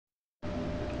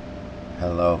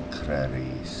Hello,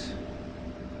 Clarice.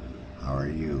 How are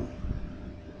you?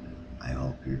 I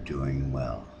hope you're doing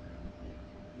well.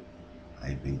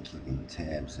 I've been keeping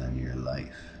tabs on your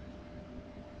life.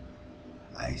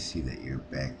 I see that you're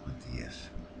back with the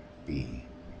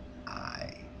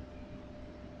FBI.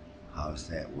 How's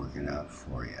that working out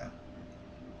for you?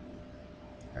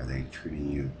 Are they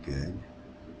treating you good?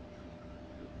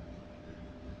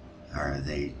 Are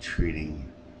they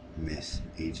treating Miss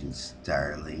Agent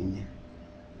Starling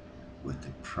with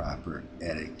the proper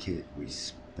etiquette,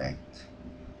 respect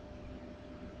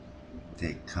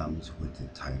that comes with the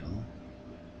title?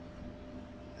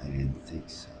 I didn't think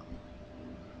so.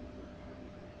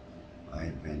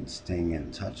 I've been staying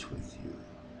in touch with you.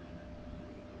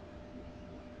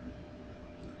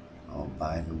 Oh,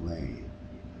 by the way,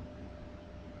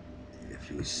 if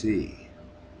you see,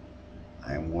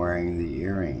 I'm wearing the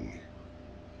earring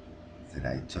that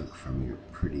I took from your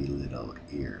pretty little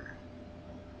ear,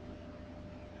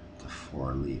 the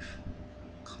four-leaf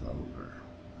clover.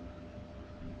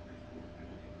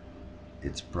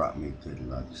 It's brought me good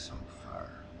luck so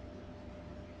far.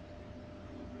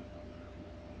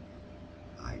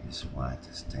 I just wanted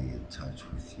to stay in touch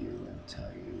with you and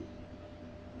tell you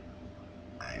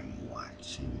I'm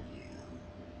watching you.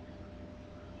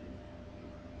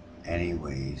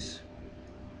 Anyways,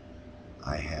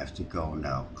 I have to go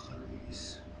now,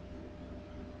 Clarice.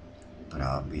 But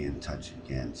I'll be in touch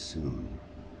again soon.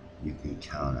 You can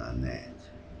count on that.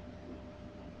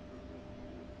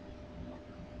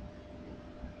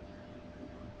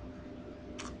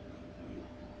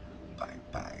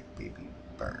 Bye-bye, baby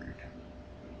bird.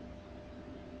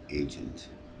 Agent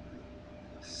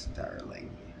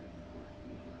Starling.